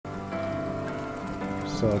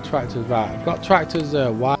So tractors, right, I've got tractors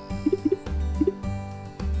wide.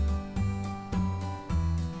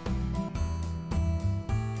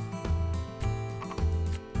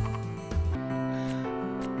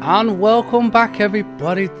 And welcome back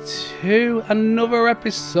everybody to another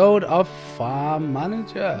episode of Farm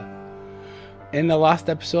Manager. In the last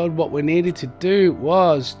episode, what we needed to do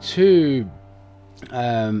was to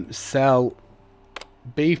sell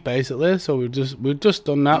beef basically. So we've just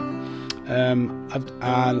done that.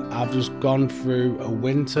 I've just gone through a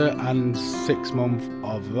winter and 6 months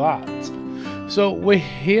of that. So we're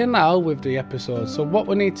here now with the episode. So what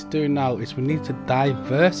we need to do now is we need to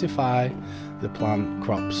diversify the plant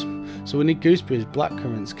crops. So we need gooseberries,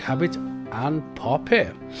 blackcurrants, cabbage and poppy.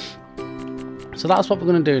 So that's what we're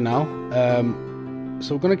going to do now.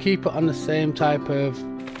 So we're going to keep it on the same type of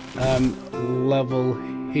level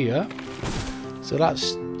here. So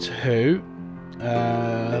that's 2.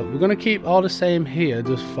 We're going to keep all the same here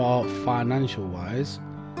just for financial wise.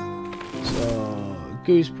 So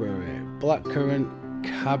gooseberry, blackcurrant,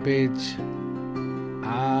 cabbage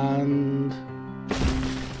and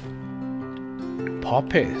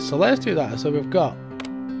poppy. So let's do that. So we've got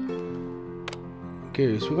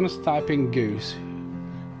goose. We're going to type in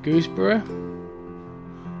gooseberry.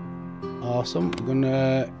 Awesome. We're going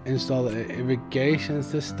to install the irrigation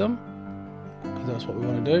system because that's what we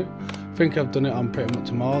want to do. I think I've done it on pretty much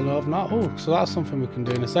them all. No, I've not. Oh, so that's something we can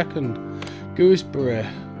do in a second. Gooseberry.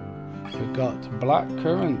 We've got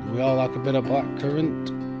blackcurrant. We all like a bit of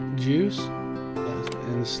blackcurrant juice. Let's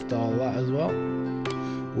install that as well.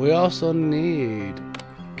 We also need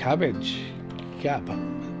cabbage. Cabbage.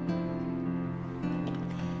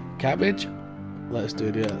 Let's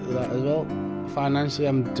do that as well. Financially,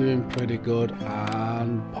 I'm doing pretty good.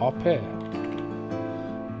 And poppy.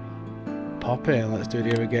 Let's do the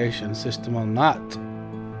irrigation system on that.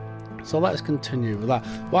 So let's continue with that.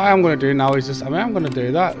 What I'm going to do now is just, I'm going to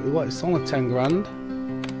do that. It's only 10 grand,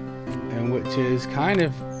 and which is kind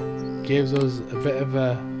of gives us a bit of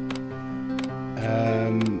an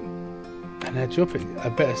edge up, a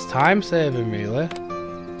bit of time saving really.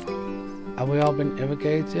 Have we all been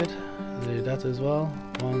irrigated? Do that as well.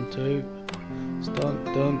 1, 2. It's done.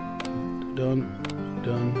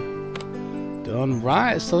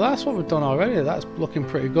 Right, so that's what we've done already. That's looking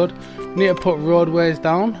pretty good. Need to put roadways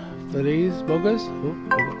down for these buggers. Don't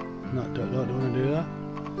want to do that.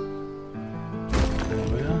 There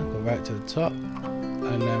we are. Go right to the top,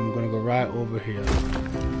 and then we're going to go right over here.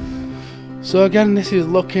 So again, this is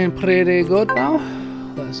looking pretty good now.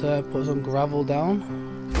 Let's put some gravel down.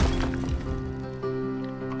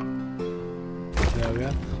 There we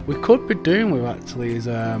are. We could be doing with actually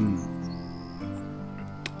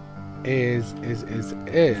is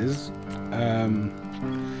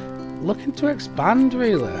looking to expand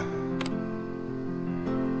really.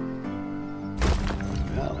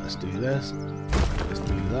 Yeah, let's do this. Let's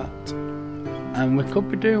do that. And we could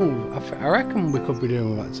be doing, I reckon we could be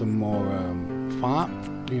doing like some more farm,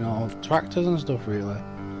 tractors and stuff really.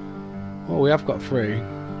 Well, we have got 3.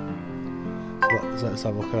 So let's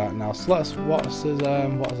have a look at that now. So what is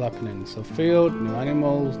happening? So field, new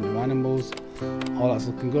animals. All that's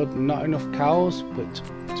looking good. Not enough cows, but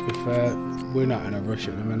to be fair, we're not in a rush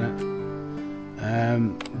at the minute.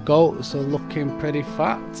 Goats are looking pretty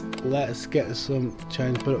fat. Let's get some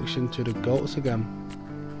change production to the goats again.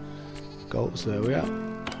 Goats, there we are.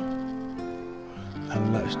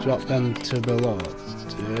 And let's drop them to below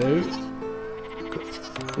 2.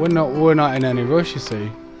 We're not in any rush, you see.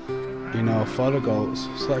 For the goats.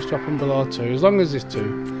 So let's drop them below 2. As long as it's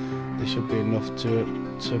 2, there should be enough to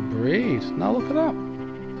breed. Now look at that.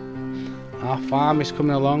 Our farm is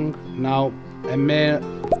coming along. Now it may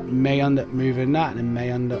end up moving that, and it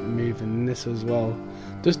may end up moving this as well.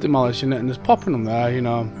 Just demolishing it and just popping them there,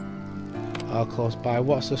 all close by.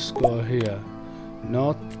 What's the score here?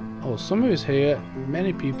 No. Oh, summer is here.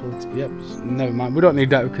 Many people. Yep. Never mind. We don't need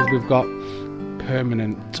that because we've got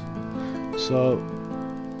permanent. So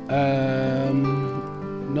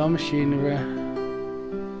no machinery.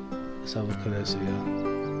 Let's have a look at this here.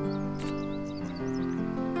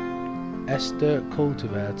 Ester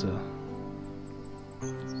cultivator.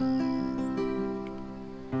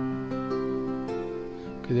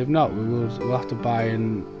 Because if not, we'll have to buy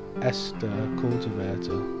an Ester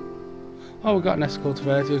cultivator. Oh, we've got an Ester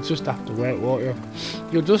cultivator. You'll just have to wait, won't you?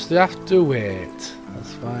 You'll just have to wait.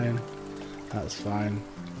 That's fine. That's fine.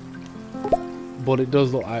 But it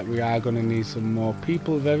does look like we are going to need some more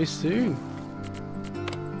people very soon.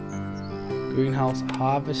 Greenhouse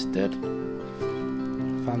harvested.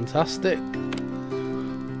 Fantastic.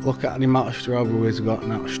 Look at the amount of strawberries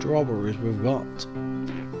we've got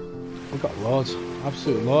now. we've got loads,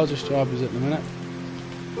 absolute loads of strawberries at the minute.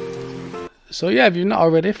 So yeah, if you're not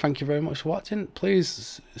already, thank you very much for watching.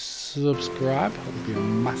 Please subscribe, it would be a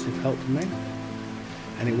massive help for me,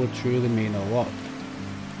 and it would truly mean a lot.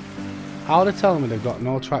 How are they telling me they've got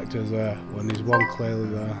no tractors there when there's one clearly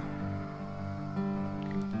there?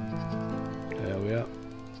 There we are.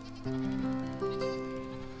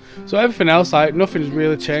 So everything else, like, nothing's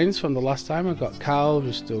really changed from the last time. I've got cows,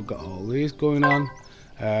 we've still got all these going on.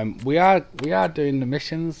 We are doing the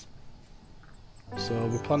missions. So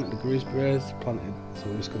we planted the gooseberries, so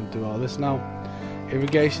we're just going to do all this now.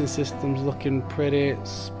 Irrigation system's looking pretty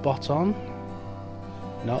spot on.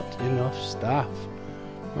 Not enough staff.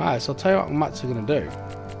 Right, so I'll tell you what I'm actually going to do.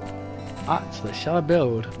 Actually, shall I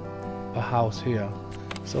build a house here?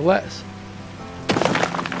 So let's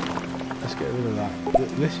get rid of that.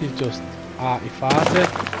 This is just arty-farty.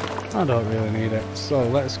 I don't really need it. So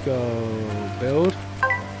let's go build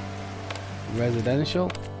residential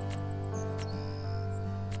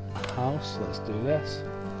house. Let's do this.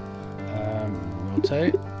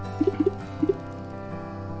 Rotate.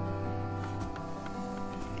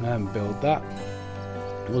 And build that.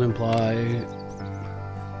 Will imply,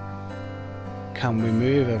 can we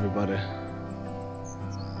move everybody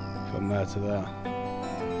from there to there?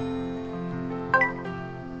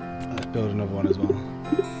 Let's build another one as well.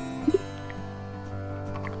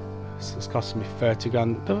 So it's costing me 30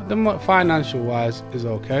 grand. The financial wise is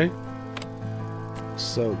okay.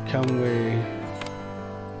 So can we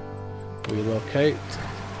relocate?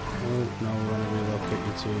 Oh, no, we want to relocate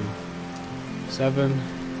you to 7.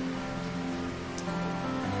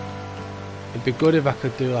 It'd be good if I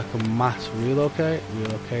could do like a mass relocate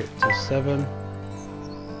to 7.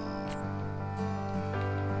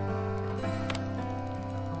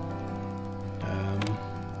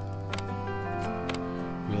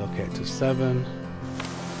 Relocate to 7.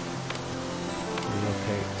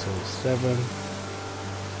 Relocate to 7.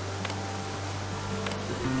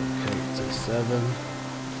 Relocate to 7.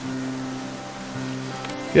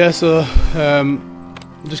 Yeah, so I'm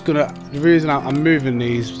just gonna. The reason I'm moving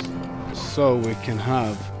these, so we can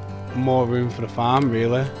have more room for the farm,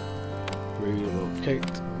 really.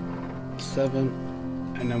 Relocate 7,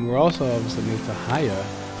 and then we're also obviously need to hire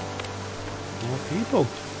more people.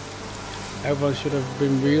 Everyone should have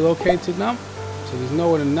been relocated now, so there's no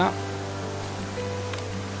one in that.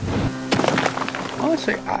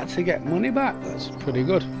 Honestly, actually get money back. That's pretty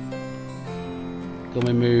good. Let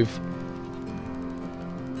me move.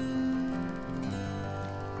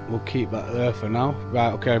 We'll keep that there for now.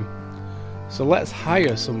 Right, okay. So let's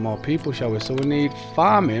hire some more people, shall we? So we need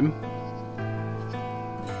farming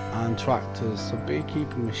and tractors. So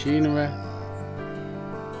beekeeping machinery.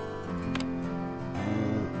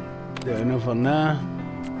 Do another one there.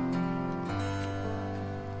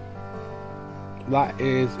 That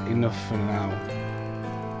is enough for now.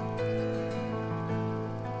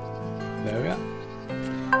 There we are.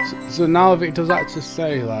 So now if it does actually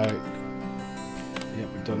say like, yeah,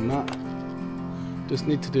 we've done that. Just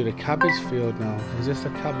need to do the cabbage field now. Is this a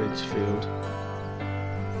cabbage field?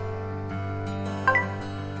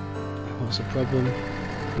 What's the problem?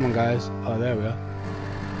 Come on guys. Oh, there we are.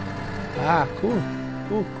 Ah, cool.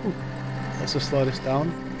 Cool. Let's just slow this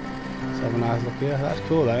down. Let's have a nice look here. That's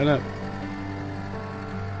cool, that, isn't it?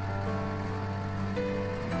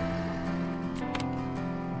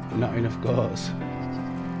 Not enough goats.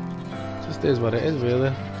 Just is what it is,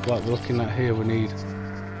 really. What we're looking at here, we need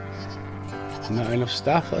not enough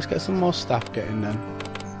staff. Let's get some more staff getting then.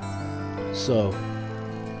 So,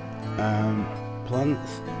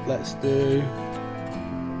 plants. Let's do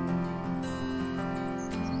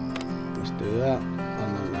that,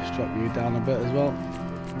 and then let's drop you down a bit as well.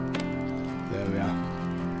 There we are.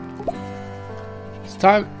 It's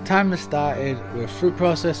time has started. With fruit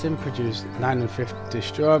processing, produced 950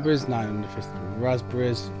 strawberries, 950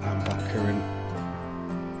 raspberries, and blackcurrant.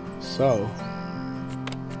 So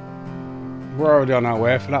we're already on our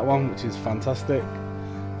way for that one, which is fantastic.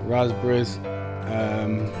 Raspberries.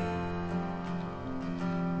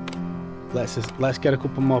 Let's get a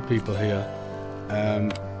couple more people here.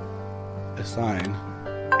 Assign.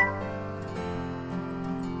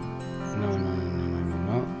 No.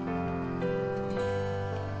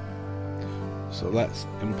 So let's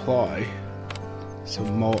employ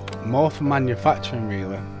some more for manufacturing,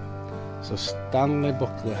 really. So Stanley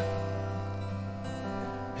Buckley,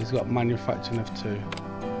 he's got manufacturing of 2.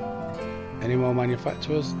 Any more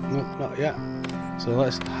manufacturers? Nope, not yet. So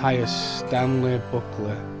let's hire Stanley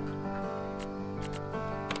Buckley.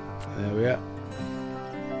 There we are.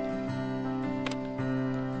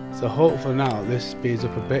 So hopefully now this speeds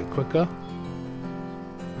up a bit quicker.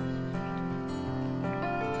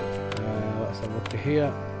 let's have a look at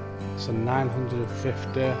here. So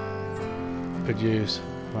 950 produce,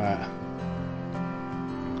 right.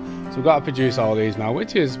 So we've got to produce all these now,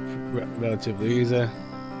 which is relatively easy.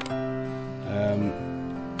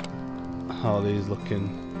 All these looking.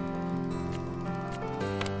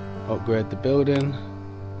 Upgrade the building.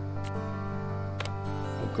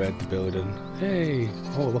 Upgrade the building. Hey!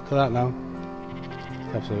 Oh, look at that now.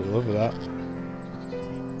 Absolutely love that.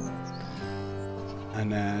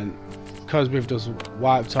 And then, because we've just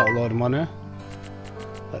wiped out a load of money,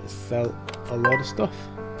 let's sell a load of stuff.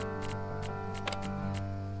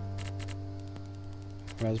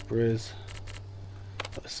 Raspberries.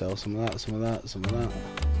 Let's sell some of that, some of that, some of that.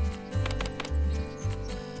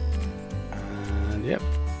 And yep,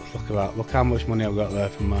 look at that. Look how much money I've got there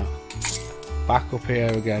from that. Back up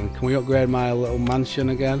here again. Can we upgrade my little mansion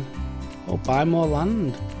again? Oh, buy more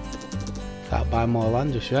land. Can't buy more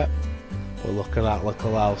land just yet. But look at that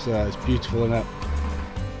little house there. It's beautiful, isn't it?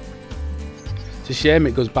 It's a shame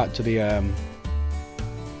it goes back to the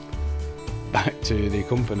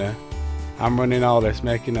company. I'm running all this,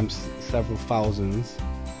 making them several thousands,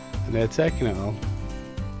 and they're taking it all.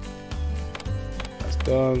 That's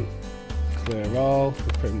done. Clear all.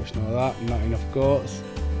 We pretty much know that. Not enough goats.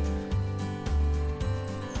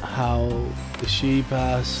 How the sheep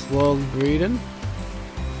are slowly breeding.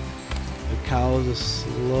 The cows are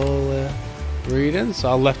slowly breeding. So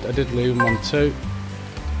I did leave them on 2.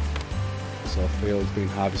 So the field's being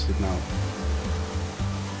harvested now.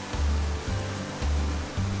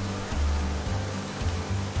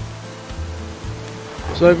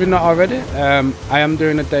 So if you're not already, I am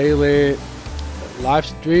doing a daily live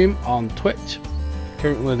stream on Twitch.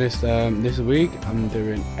 Currently this week I'm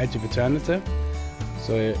doing Edge of Eternity.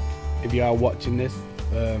 So if you are watching this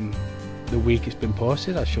the week it's been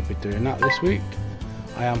posted, I should be doing that this week.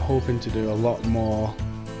 I am hoping to do a lot more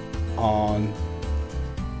on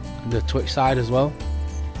the Twitch side as well.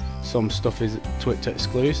 Some stuff is Twitch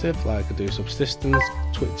exclusive, like I do Subsistence,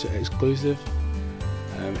 Twitch exclusive.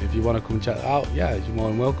 If you want to come check that out, yeah, you're more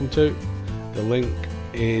than welcome to. The link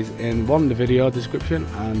is in 1, the video description,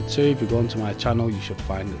 and 2, if you go onto my channel you should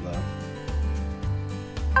find it there.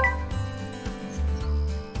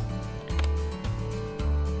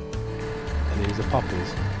 And these are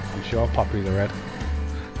poppies. I'm sure poppies are red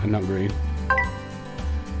and not green.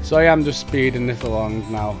 So I am just speeding this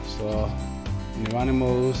along now. So new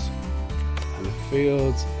animals and the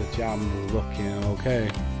fields, the jam is looking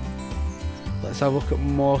okay. Let's have a look at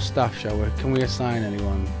more staff, shall we? Can we assign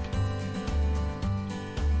anyone?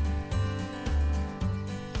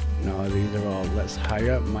 No, these are all. Let's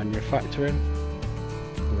hire manufacturing.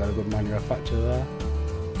 We've got a good manufacturer there.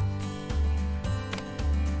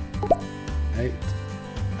 8.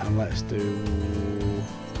 And let's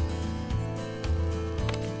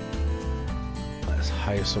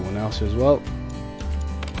hire someone else as well.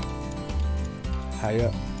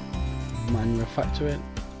 Hire manufacturing.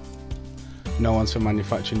 No one's for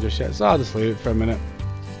manufacturing just yet, so I'll just leave it for a minute.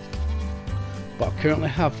 But I currently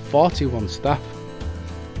have 41 staff,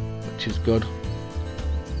 which is good.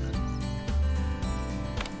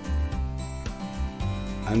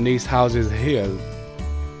 And these houses here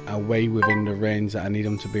are way within the range that I need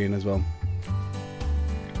them to be in as well.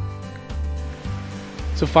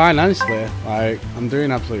 So financially, like, I'm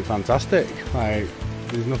doing absolutely fantastic. Like,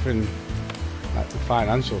 there's nothing like the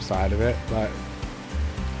financial side of it. Like,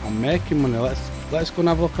 I'm making money. Let's go and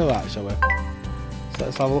have a look at that, shall we? So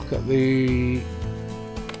let's have a look at the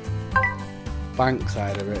bank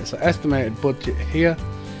side of it. So estimated budget here,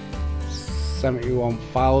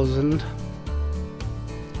 71,000.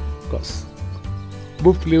 Got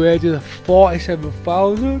monthly wages of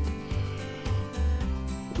 47,000,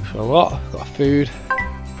 which is a lot. Got food.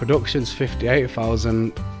 Production's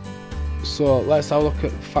 58,000. So let's have a look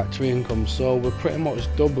at factory income. So we're pretty much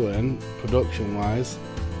doubling production wise.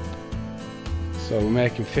 So we're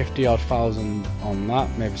making 50 odd thousand on that,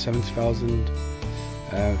 maybe 70,000.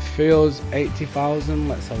 Fields 80,000.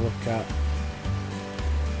 Let's have a look at.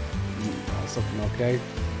 That's looking okay.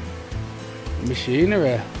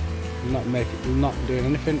 Machinery, not doing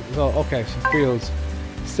anything. So okay, so fields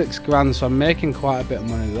 6 grand. So I'm making quite a bit of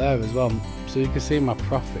money there as well. So you can see my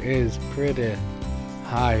profit is pretty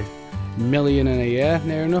high, $1 million in a year,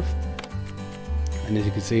 near enough. And as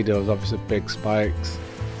you can see, there was obviously big spikes.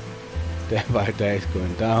 Day by day it's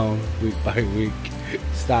going down, week by week. It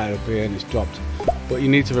started up here and it's dropped. But you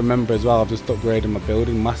need to remember as well, I've just upgraded my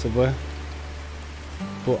building massively.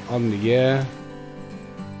 But on the year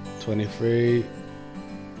 23,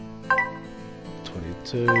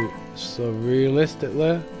 22, so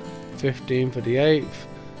realistically 15 for the 8th.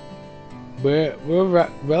 We're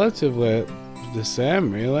relatively the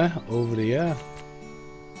same really over the year.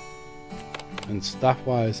 And staff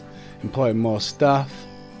wise, employing more staff.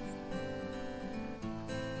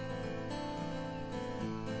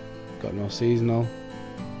 Got no seasonal.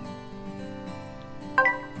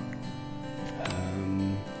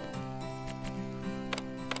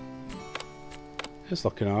 It's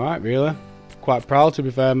looking alright really. Quite proud to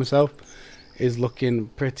be fair myself. Is looking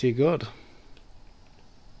pretty good.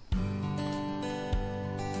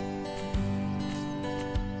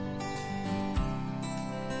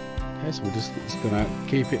 Okay, so we're just gonna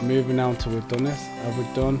keep it moving now until we've done this. Have we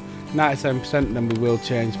done 97%? Then we will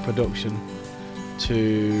change production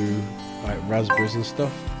to like raspberries and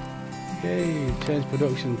stuff. Okay, change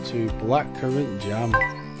production to blackcurrant jam.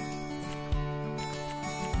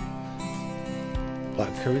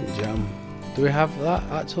 Blackcurrant jam. Do we have that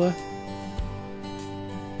actually?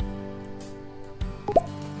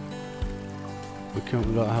 We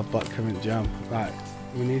currently don't have blackcurrant jam. Right,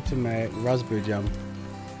 we need to make raspberry jam.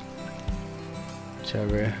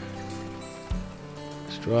 Cherry.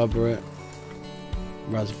 Strawberry.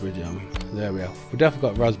 Raspberry jam. There we are. We definitely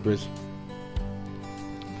got raspberries.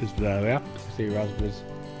 Because there we are. You can see raspberries.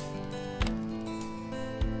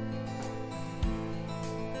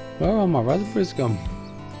 Where are my raspberries gone?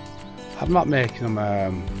 I'm not making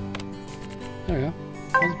them. There we go.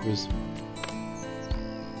 Raspberries.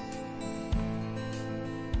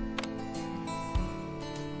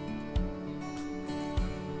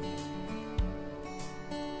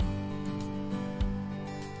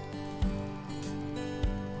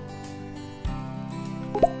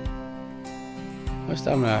 What's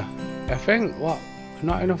down there? I think what?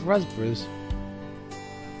 Not enough raspberries.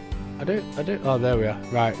 I do. Oh, there we are.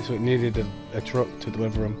 Right, so it needed a truck to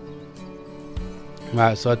deliver them.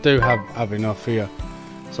 Right, so I do have enough here.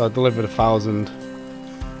 So I delivered 1,000.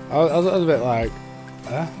 I was a bit like,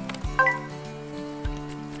 eh?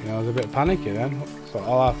 You know, I was a bit panicky then. So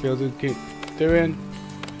all our fields we keep doing.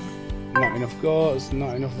 Not enough goats,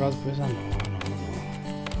 not enough raspberries. I know.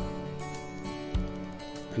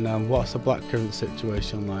 And then what's the blackcurrant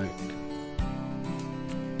situation like?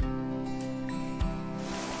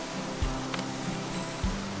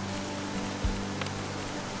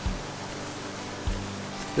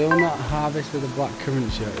 Still not harvested the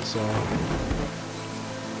blackcurrants yet, so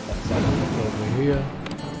let's have a look over here.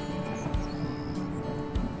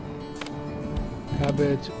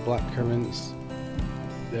 Cabbage, blackcurrants,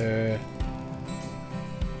 there.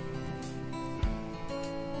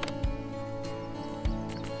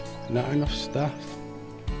 Not enough staff.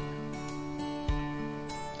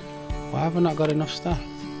 Why have I not got enough staff?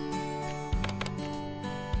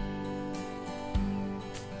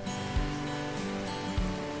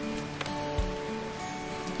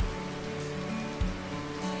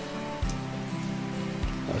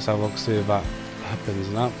 Let's have a look, see if that happens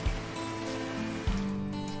now.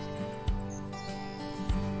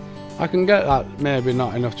 I can get that maybe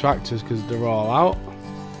not enough tractors because they're all out.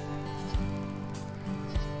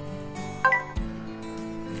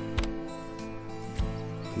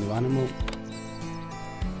 New animal.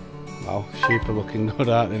 Wow, sheep are looking good,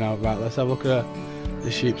 aren't they now? Right, let's have a look at the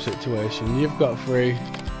sheep situation. You've got 3,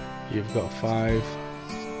 you've got 5.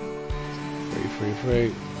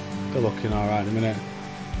 3. They're looking alright in a minute.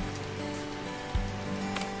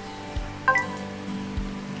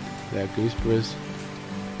 They're gooseberries.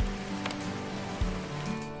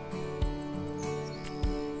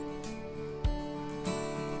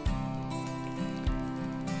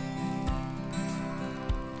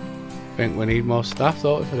 I think we need more staff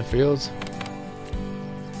though for the fields.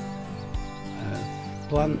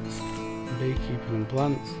 Plants, beekeeping and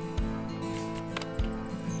plants.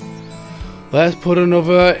 Let's put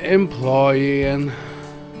another employee in.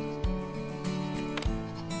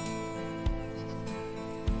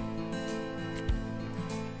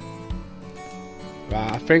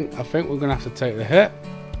 Right, I think we're gonna have to take the hit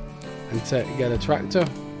and get a tractor.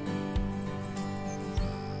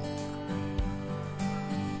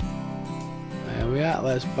 There we are.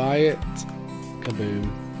 Let's buy it.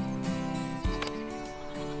 Kaboom.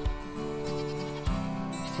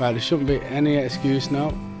 Right, there shouldn't be any excuse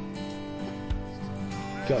now.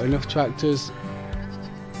 Got enough tractors.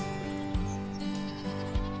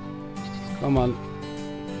 Come on.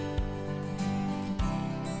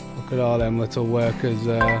 Look at all them little workers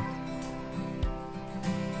there.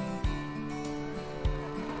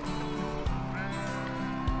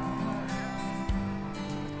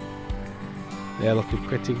 They're looking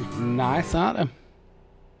pretty nice, aren't they?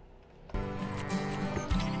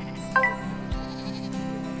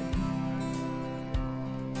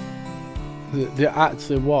 They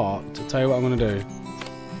actually what? To tell you what I'm going to do.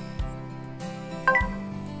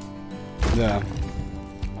 there.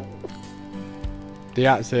 They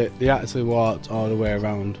actually walked all the way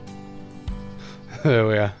around. There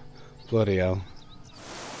we are. Bloody hell.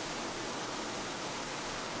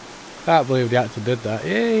 Can't believe they actually did that.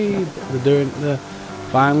 Yay! They're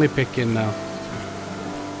finally picking now.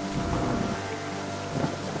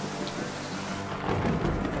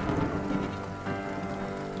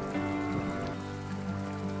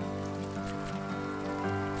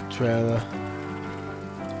 Trailer.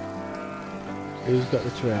 Who's got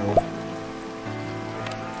the trailer?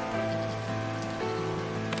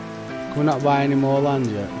 Can we not buy any more land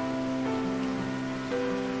yet?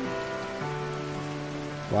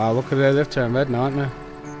 Wow, look at that, they've turned red now, haven't they?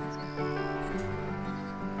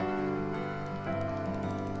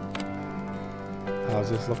 How's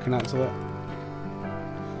this looking actually?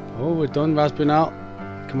 Oh, we're done raspberry now.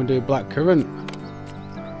 Can we do black currant?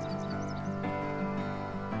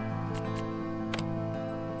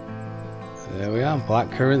 There we are,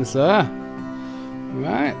 black currants there.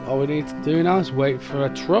 Right, all we need to do now is wait for a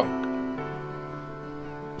truck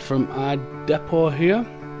from our depot here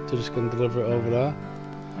to just go and deliver it over there.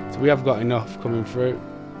 So we have got enough coming through.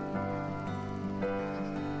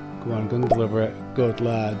 Go on, go and deliver it. Good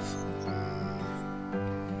lads.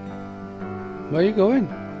 Where are you going?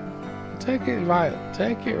 Take it right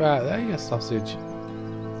there, you sausage.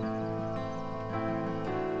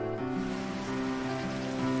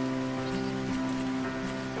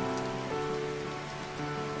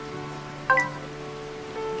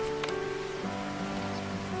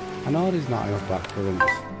 I know there's not enough black currants.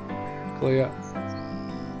 Clear.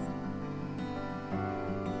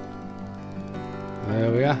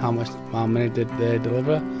 There we are. How many did they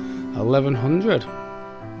deliver? 1100.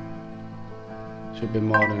 Should be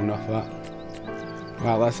more than enough for that.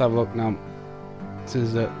 Right, let's have a look now. This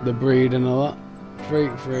is the breed and a lot. Three,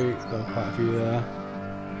 got quite a few there.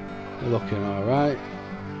 They're looking alright.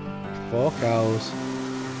 4 cows.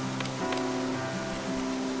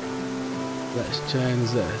 Let's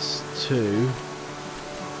change this to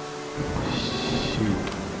sheep.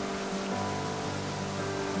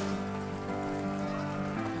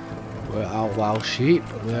 We're outlaw sheep.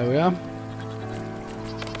 There we are.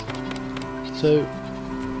 2.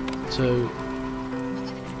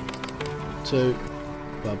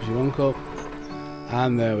 Bob's your uncle.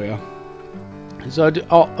 And there we are. So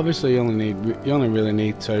obviously you only really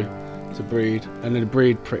need 2 to breed, and they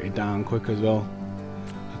breed pretty darn quick as well.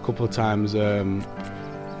 A couple of times,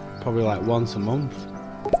 probably like once a month.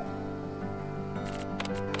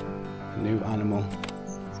 A new animal.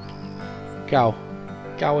 Cow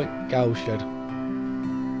shed.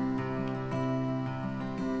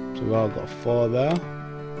 So we've all got 4 there.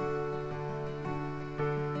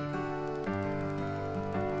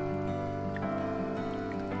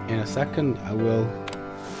 In a second I will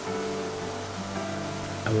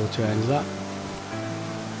change that.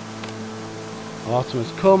 Autumn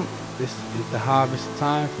has come. This is the harvest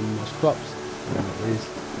time for most crops. These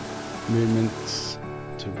movements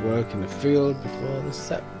to work in the field before the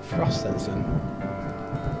frost sets in.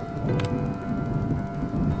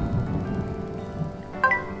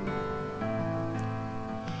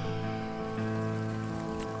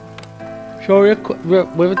 So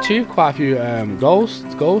we've achieved quite a few goals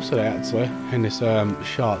today actually in this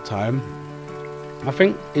short time. I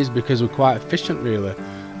think it's because we're quite efficient really.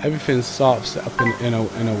 Everything's sort of set up in a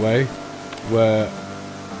way where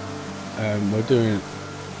we're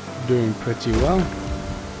doing pretty well.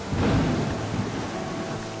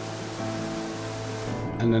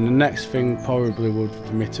 And then the next thing probably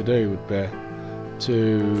for me to do would be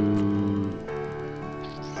to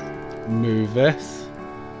move this.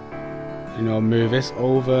 Move this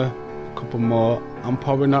over a couple more. I'm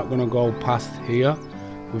probably not going to go past here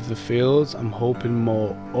with the fields. I'm hoping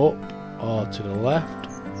more up or to the left,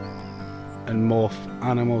 and more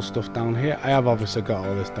animal stuff down here. I have obviously got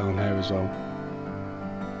all this down here as well.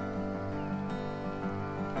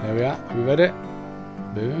 There we are. Are we ready?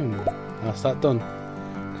 Boom. That's that done.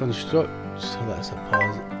 Construct. So let's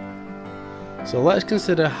pause it. So let's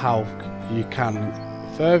consider how you can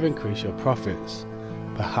further increase your profits.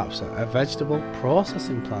 Perhaps a vegetable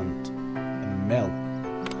processing plant, a mill.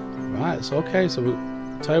 Right, so okay, so we'll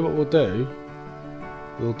tell you what we'll do.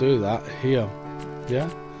 We'll do that here. Yeah?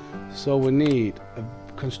 So we need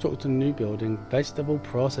construct a new building, vegetable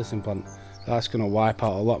processing plant. That's going to wipe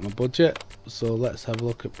out a lot of my budget. So let's have a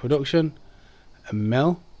look at production. A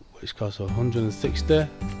mill, which costs 160.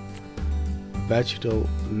 Vegetable,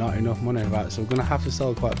 not enough money. Right, so we're going to have to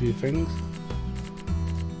sell quite a few things.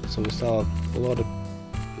 So we'll sell a load of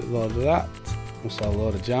that. We'll sell a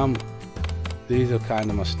load of jam. These are kind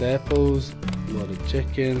of my staples. A load of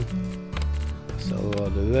chicken, So a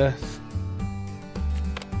load of this,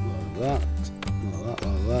 load of that, load of that,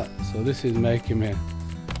 load of that. So this is making me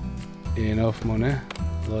enough money.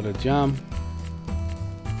 A load of jam.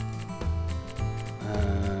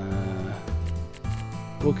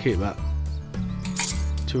 We'll keep that.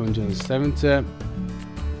 270.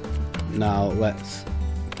 Now let's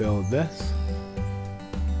build this.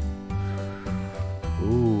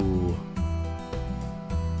 Ooh.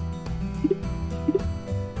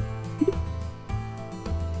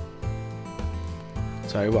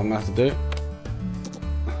 Tell you what I'm gonna have to do.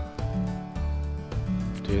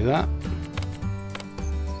 Do that.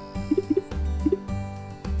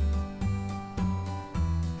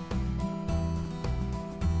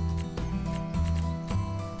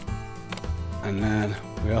 And then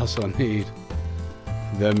we also need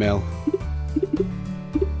the mill.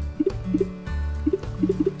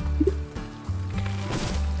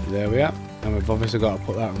 There we are. And we've obviously got to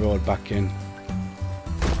put that road back in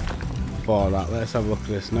for that. Let's have a look at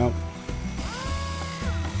this now.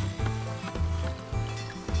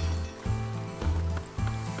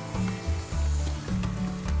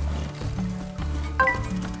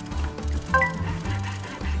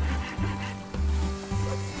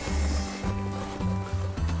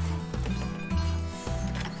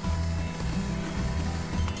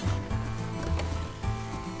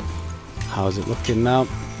 How's it looking now?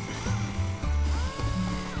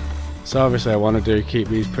 So obviously I want to keep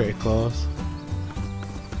these pretty close.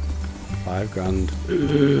 5 grand.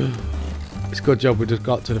 It's a good job we just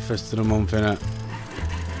got to the first of the month, innit?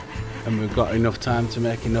 And we've got enough time to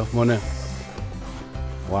make enough money.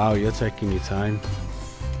 Wow, you're taking your time.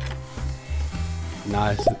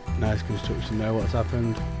 Nice construction there. What's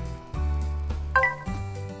happened?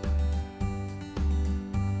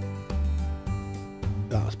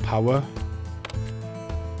 That's power.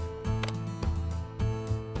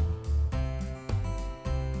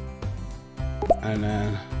 And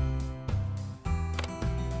then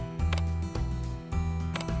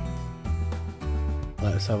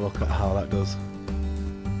let's have a look at how that does.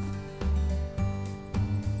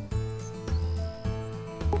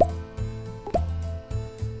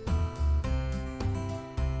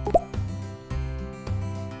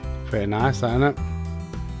 Pretty nice, that, isn't it?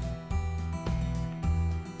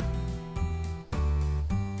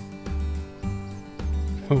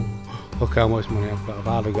 Look how much money I've got. I've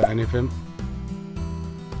hardly got anything.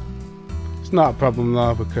 It's not a problem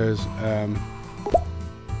though, because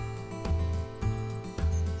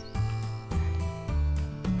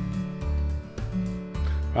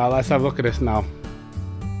right, let's have a look at this now.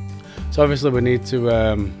 So obviously we need to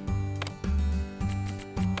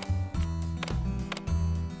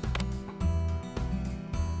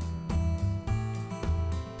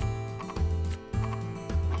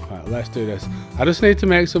right, let's do this. I just need to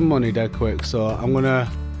make some money dead quick, so I'm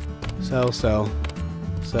gonna sell.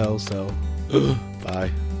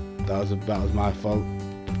 Bye. That was my fault.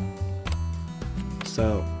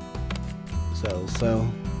 Sell.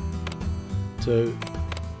 2.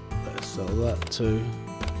 Let's sell that 2.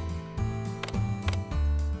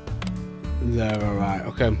 There, alright,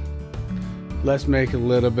 okay. Let's make a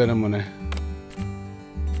little bit of money.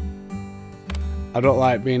 I don't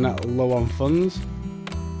like being that low on funds.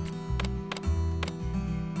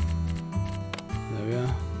 There we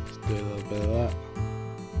are. Let's do a little bit of that.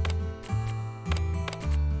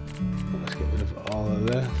 Let's get rid of all of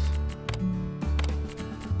this.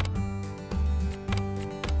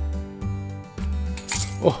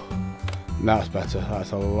 Oh, that's better.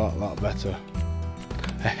 That's a lot better.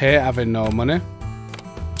 I hate having no money.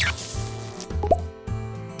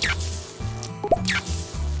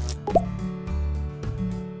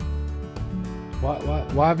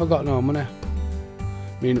 Why have I got no money? I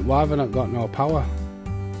mean, why have I not got no power?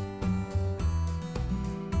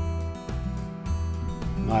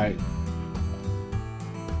 Like,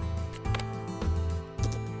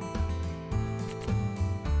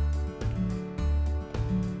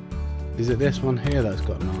 is it this one here that's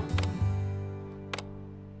got no?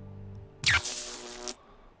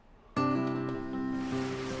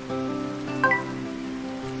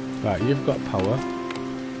 Right, you've got power.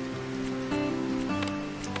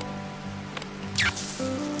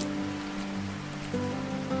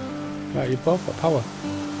 Right, you've both got power.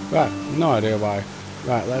 Right, no idea why.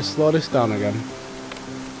 Right, let's slow this down again.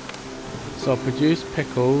 So produce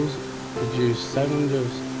pickles, produce 700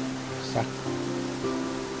 sack,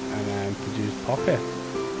 and then produce poppy.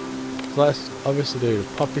 So let's obviously do the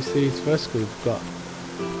poppy seeds first, because we've got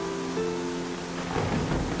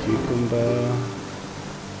cucumber,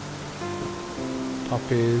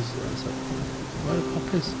 poppies. Where are the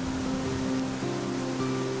poppies?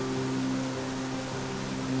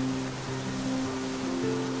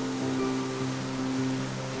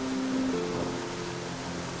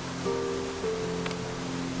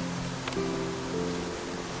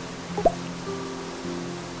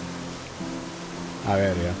 Oh,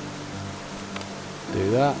 yeah, yeah.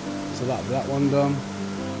 Do that. So that one done.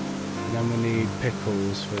 And then we need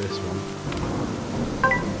pickles for this one.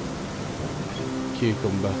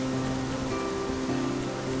 Cucumber.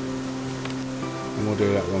 And we'll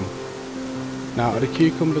do that one. Now, are the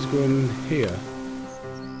cucumbers going here?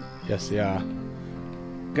 Yes, they are.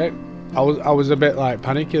 Okay. I was a bit like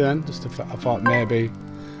panicky then. I thought maybe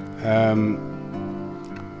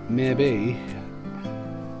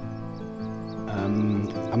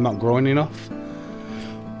I'm not growing enough.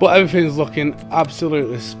 But everything's looking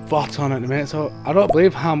absolutely spot on at the minute. So I don't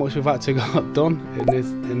believe how much we've actually got done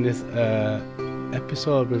in this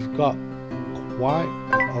episode. We've got quite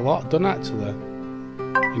a lot done actually.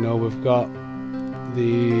 You know, we've got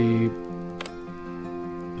the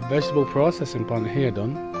vegetable processing plant here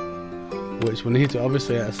done, which we need to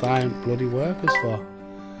obviously assign bloody workers for.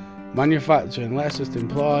 Manufacturing, let's just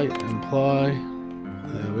employ.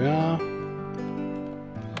 There we are.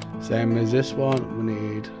 Same as this one, we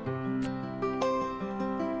need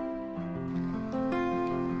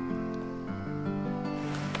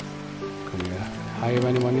can we hire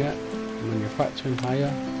anyone yet? Manufacturing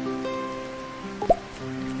hire.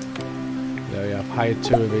 There we have, hired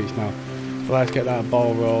 2 of each now. So let's get that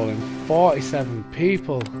ball rolling. 47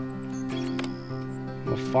 people.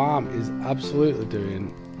 The farm is absolutely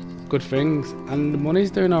doing good things, and the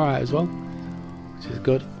money's doing alright as well, which is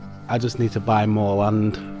good. I just need to buy more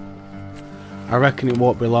land. I reckon it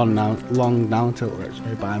won't be long now until we're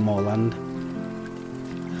actually buying more land.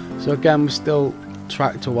 So again, we're still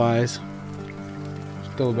tractor wise,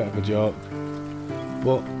 still a bit of a joke,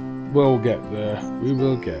 but we'll get there. We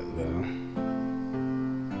will get there.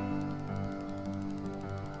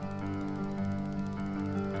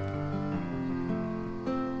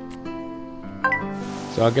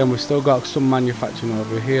 So again, we've still got some manufacturing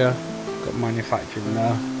over here, got manufacturing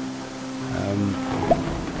there, and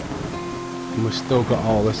we've still got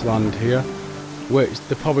all this land here, which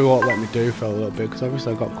they probably won't let me do for a little bit, because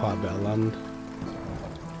obviously I've got quite a bit of land.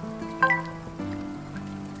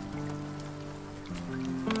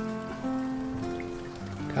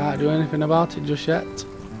 Can't do anything about it just yet.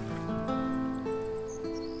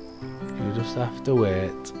 You just have to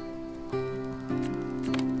wait.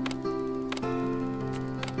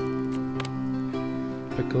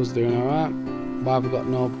 Pickles doing alright. But have we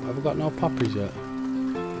got no poppies yet?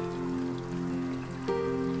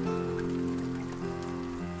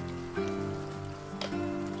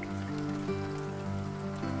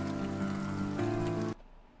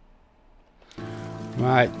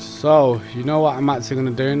 Right, so you know what I'm actually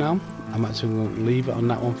going to do now? I'm actually going to leave it on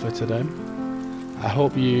that one for today. I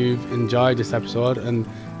hope you've enjoyed this episode, and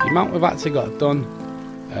the amount we've actually got done,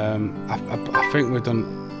 I think we've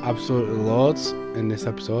done absolutely loads in this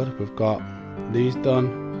episode. We've got these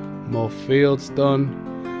done, more fields done,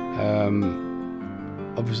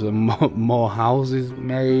 obviously more houses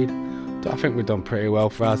made. I think we've done pretty well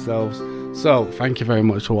for ourselves. So thank you very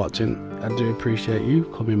much for watching. I do appreciate you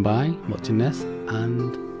coming by, watching this,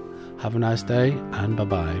 and have a nice day, and bye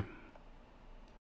bye.